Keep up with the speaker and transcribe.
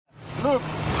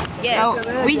Yeah.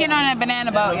 So we get on a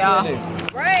banana boat, y'all.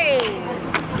 Right.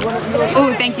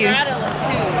 Ooh, thank you.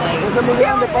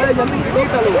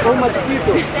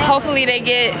 Hopefully they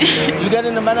get. You get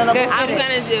in the banana boat? I'm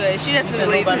gonna do it. She doesn't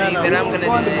believe in me, but I'm gonna do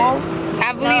it.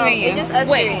 I believe in you. Just us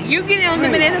Wait, you getting on the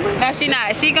banana boat? No, she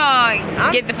not. She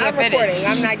gonna get the I'm recording.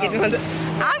 I'm not getting on the.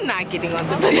 I'm not getting on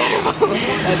the banana boat.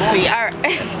 Let's see. All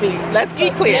right. Let's be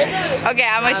clear. Okay,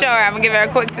 I'm gonna show her. I'm gonna give her a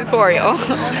quick tutorial.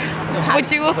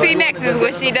 What you will see next is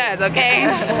what she does. Okay.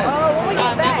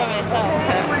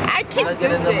 I can't do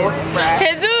this.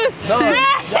 Jesus.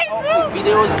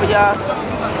 Videos for y'all.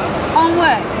 On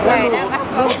what? Wait, that's my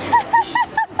phone.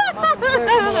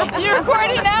 You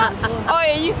recording now? Oh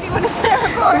yeah, you see what it's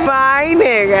recording? My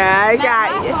nigga, I got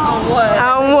you. On what?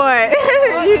 On what?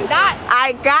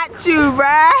 I got you,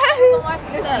 bruh.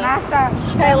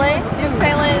 Kaylin?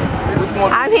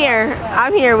 I'm here.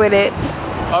 I'm here with it.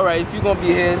 All right, if you're gonna be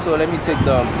here, so let me take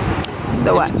the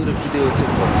what? Let me do the video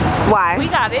TikTok. Why? We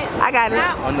got it. I got it.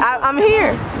 I'm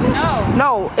here. No.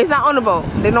 No, it's not on the boat.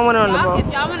 They don't want it on the boat.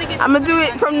 I'm gonna do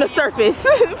it from the surface,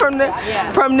 from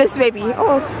this baby.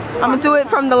 Oh, I'm gonna do it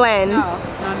from the land. No. I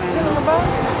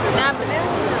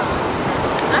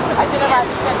should have brought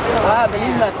the spectacles.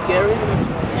 Not scary.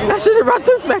 I should have brought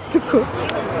the spectacles.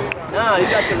 No, you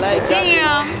got the light.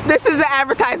 Damn. This is the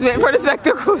advertisement for the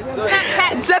spectacles.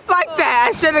 Just like that,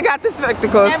 I should have got the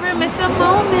spectacles. Never miss a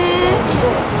moment.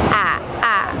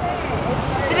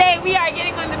 Today we are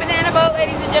getting on the banana boat,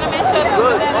 ladies and gentlemen. Show them the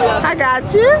banana boat. I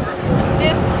got you.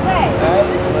 This way.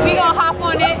 We gonna hop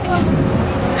on it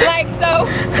like so.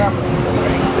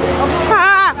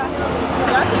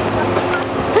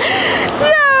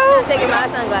 Yo. I'm taking my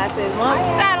sunglasses.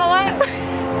 Saddle up.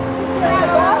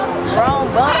 Wrong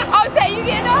bump. Oh, Tay, you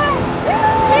getting on?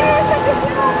 He didn't put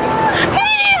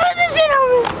the shit on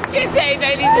me. Get Tay,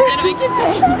 ladies and gentlemen, get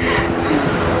Tay.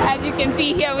 As you can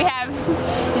see here, we have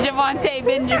Javante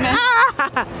Benjamin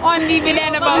on the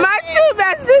banana boat. My two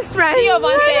bestest friends.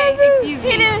 Giovante, excuse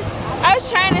me. I was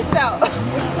trying this out.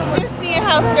 Just seeing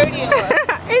how sturdy it was.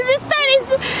 Is it sturdy? Is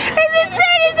it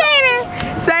sturdy, Tater?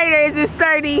 Tater, is it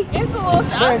sturdy? It's a little,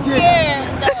 I'm scared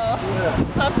though.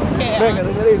 I'm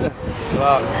scared.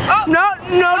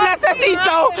 No,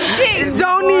 necesito.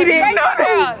 Don't need it. No.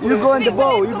 You go in the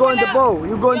boat. You go in the boat.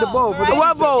 You go in the boat. For the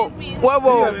What boat? What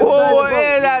boat? Oh,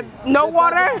 is that no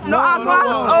water? No agua?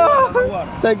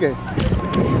 Oh. Take it.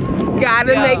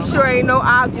 Gotta make sure ain't no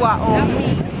agua on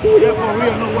me.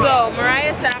 So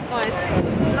Mariah said I'm going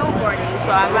snowboarding,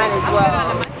 so I might as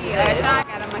well.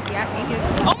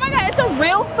 Oh my god, it's a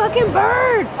real fucking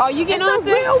bird. Oh, you getting on It's a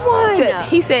real one.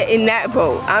 He said in that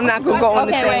boat. I'm not gonna go on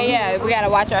the Okay, same. wait, yeah, we gotta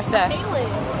watch our stuff.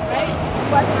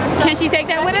 Can she take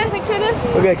that with us? Picture this?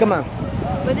 Okay, come on.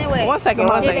 But then wait. One second.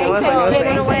 Get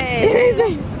it away. It ain't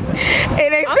safe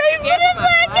for the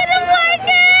blanket.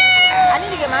 I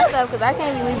need to get my stuff because I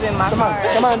can't be leaving my car.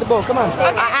 Come on, the boat. Come on.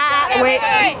 Wait.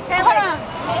 Hold on.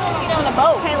 Get on the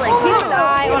boat. Kaylin, keep an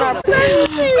eye on our.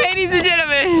 Ladies and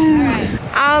gentlemen.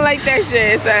 I don't like that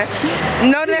shit.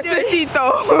 No necesito.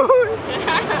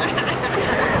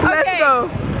 Let's go.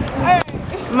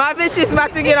 My bitch is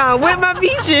about to get on with my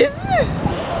beaches.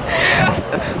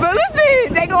 But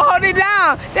listen, they gonna hold it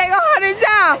down. They gonna hold it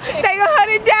down. They gonna hold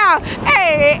it down.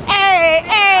 Hey.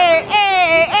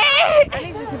 I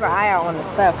need to keep an eye out on the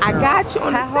stuff. I got you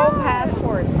on the whole side.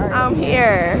 passport. I'm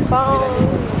here.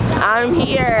 I'm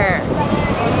here.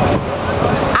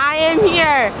 I am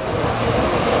here.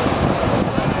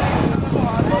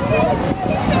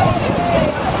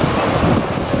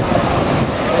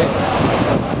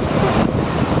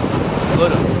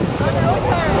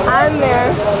 I'm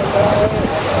there.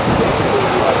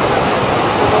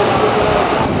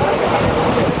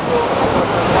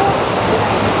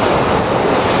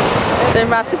 They're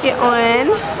about to get on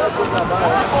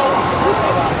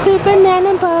the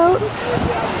banana boat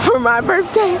for my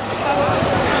birthday.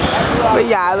 But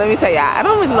yeah, let me say, I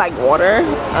don't really like water.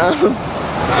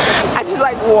 I just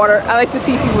like water. I like to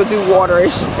see people do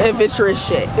waterish, adventurous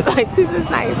shit. Like, this is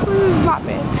nice. This is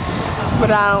poppin'.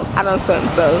 But I don't swim,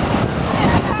 so.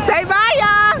 Say bye,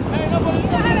 y'all.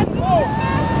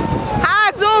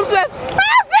 Zoom flip.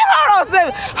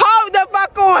 Hold the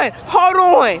fuck on. Hold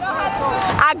on.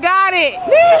 I got it.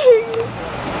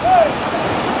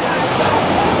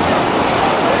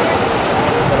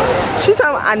 She's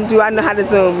talking, do I know how to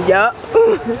zoom? Yup.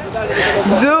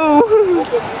 Do.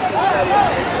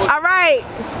 All right.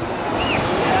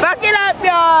 Fuck it up,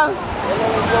 y'all.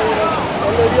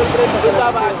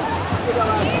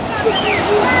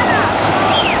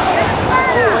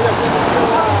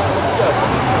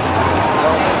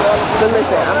 But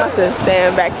listen, I'm about to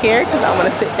stand back here because I want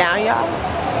to sit down, y'all.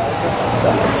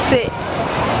 Sit.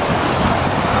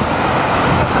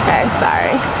 Okay,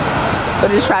 sorry. We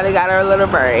just probably got our little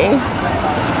birdie.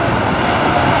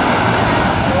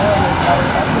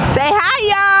 Say hi,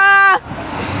 y'all!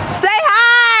 Say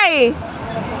hi!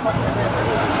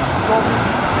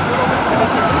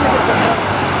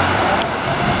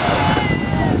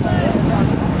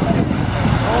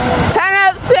 Turn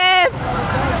up, Swift!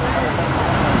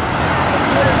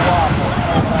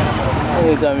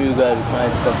 Anytime you got it, my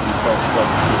fucking fuck.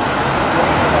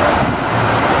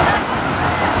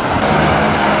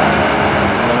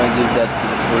 I'm gonna give that to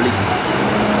the police.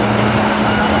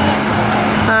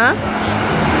 Huh?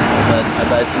 But I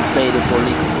got to pay the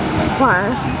police. Why?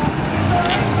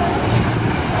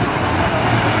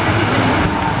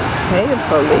 Pay the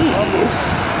police.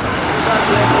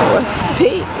 Let's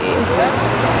see.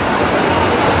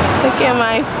 Look at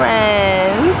my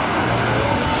friends.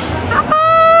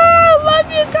 Oh, love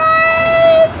you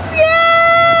guys.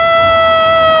 Yes.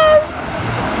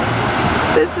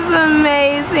 This is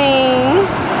amazing.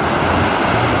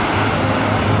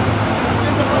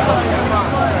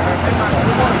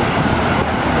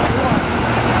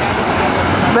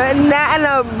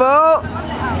 Banana boat.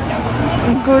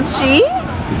 Gucci.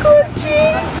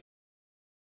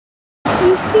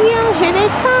 You see them? Here they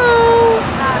come.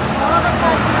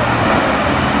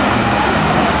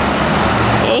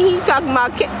 And he talking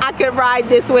about I could ride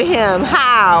this with him.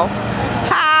 How?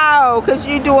 How? Cause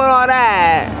you doing all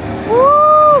that.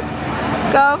 Woo!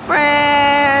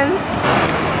 Girlfriends.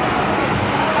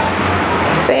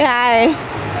 Say hi.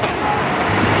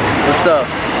 What's up?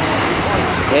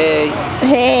 Hey.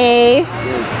 Hey.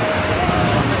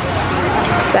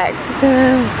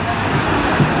 Saxton.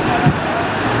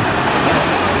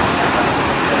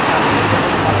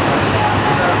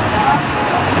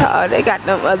 Oh, they got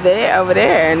them over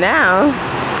there now.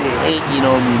 They hating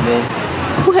on me, man.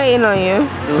 Who hating on you?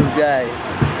 Those guys.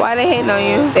 Why they hating on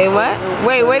you? They what?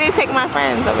 Wait, where they take my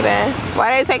friends over there?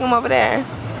 Why they take them over there?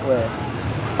 Where?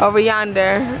 Over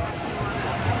yonder.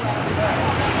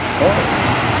 Oh.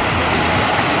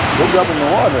 They're up in the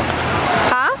water.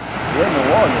 Huh? They're in the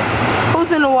water.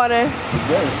 Who's in the water?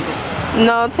 Yeah.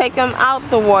 No, take them out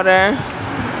the water.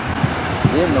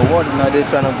 They're in the water now. They're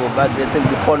trying to go back. They think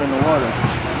they fall in the water.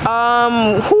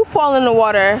 Who fall in the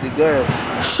water? The girl.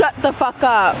 Shut the fuck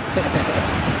up.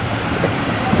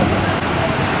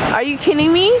 Are you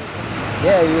kidding me?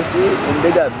 Yeah, you see? And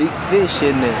they got big fish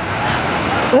in there.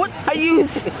 What are you?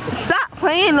 Stop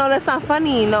playing. No, that's not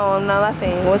funny. No, I'm not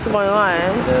laughing. What's going on?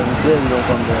 The girls don't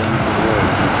come there.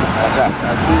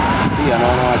 Aquí, no,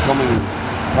 I come in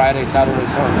Friday, Saturday,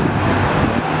 Sunday.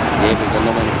 Yeah, because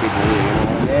no many people here, you know.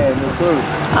 Yeah, no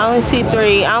tourists. I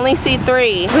only see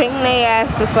three. Bring their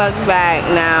ass the fuck back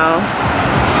now.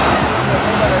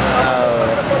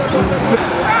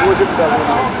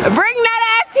 Bring that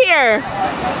ass here.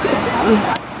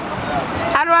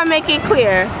 How do I make it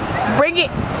clear? Bring it.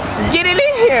 Get it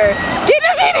in here. Get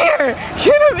him in here.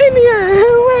 Get him in here.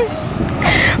 Wait.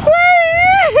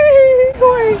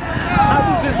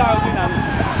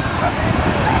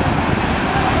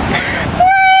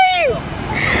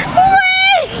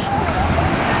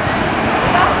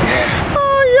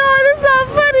 Oh, y'all, that's not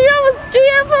funny. I was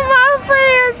scared for my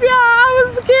friends, y'all. I was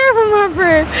scared for my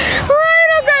friends. Wait,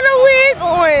 I got a wig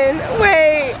on.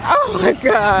 Wait. Oh my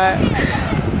God.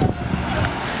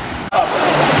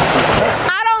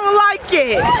 I don't like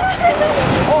it.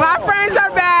 My friends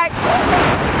are back.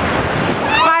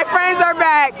 My friends are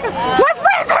back. My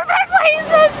friends are back. Wait,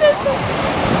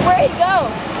 Where'd he go?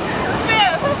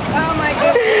 Oh my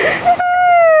goodness.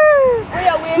 Where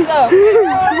your wig go?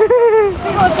 She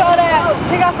gonna throw that.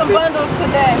 He got some bundles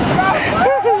today.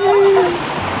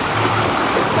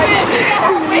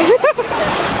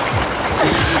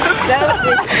 That was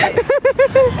this shit.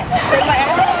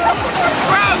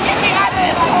 Bro, get me out of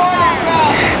this corner, bro.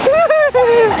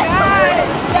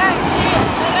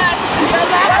 God,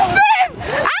 that shit.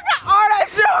 I got all that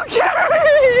shit on camera.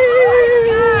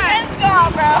 Let's go,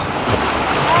 bro.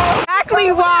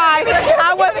 Exactly why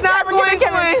I was not going to.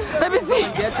 Let me see.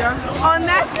 On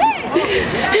that shit.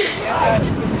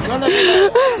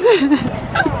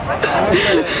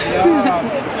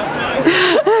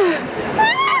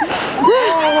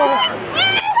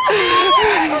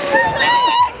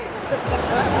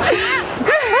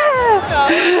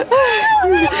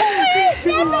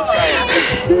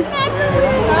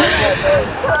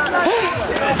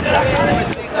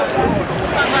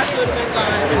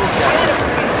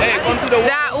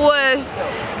 That was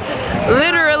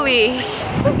literally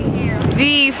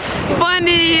the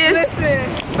funniest.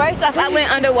 First off, I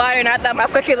went underwater and I thought my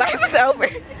fucking life was over.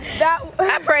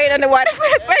 I prayed underwater for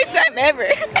the first time ever.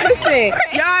 Listen,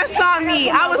 y'all saw me.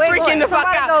 I was freaking the fuck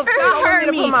out. Y'all heard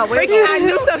me. Freaking, I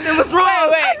knew something was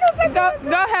wrong. Wait.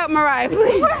 Go help Mariah,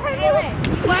 please.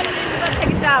 Take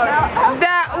a shower.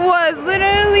 That was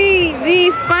literally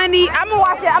the funny. I'm gonna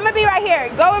watch it. I'm gonna be right here.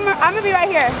 I'm gonna be right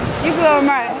here. You can go with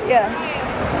Mariah. Yeah.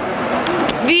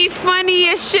 The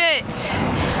funniest shit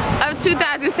of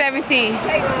 2017.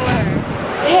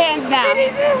 Hands down.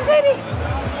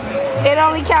 It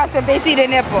only counts if they see the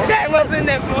nipple. That was a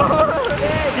nipple.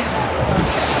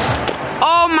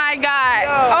 Oh my god.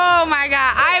 Oh my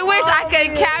god. I wish I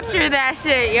could capture that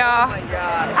shit, y'all.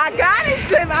 I got it,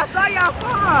 Sim. I saw y'all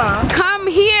fall. Come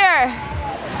here.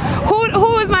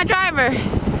 Who is my driver?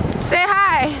 Say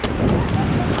hi.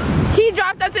 He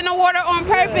dropped us in the water on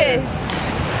purpose.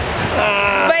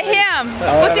 But him.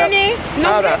 What's your name?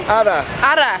 Ara. Ara.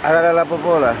 Ara la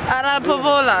popola. Ara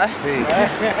Povola.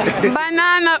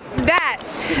 Banana. That.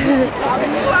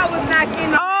 I was not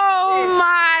getting. Oh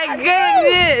my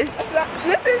goodness.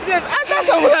 Listen, Sim. I got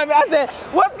someone at me. I said,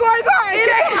 what's going on? It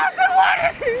ain't out the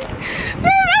water.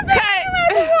 Sim, I said, Cut.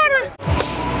 out the water.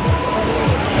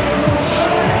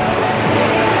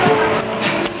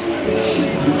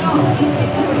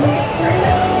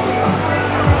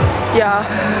 Yeah.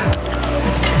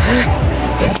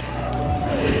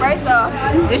 First off,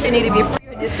 this should need to be free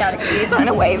or discounted because it's on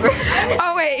a waiver.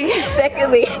 Oh wait.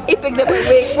 Secondly, he picked up a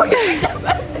wig for you.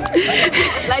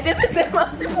 Like, this is the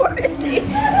most important thing.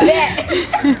 That.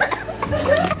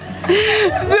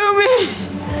 Zoom in.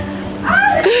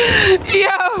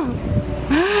 Yo.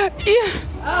 Yeah.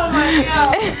 Oh my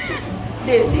god.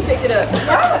 This, he picked it up.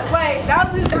 Wait,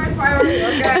 that was his first priority,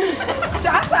 okay?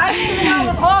 I didn't even know I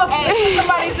was off. Hey,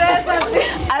 somebody said something.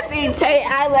 I seen Tay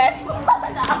eyelash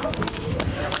falling out.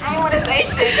 I didn't want to say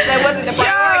shit because that wasn't the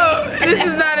priority. Yo, this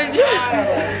is not a joke.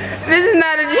 This is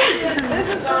not a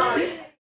joke.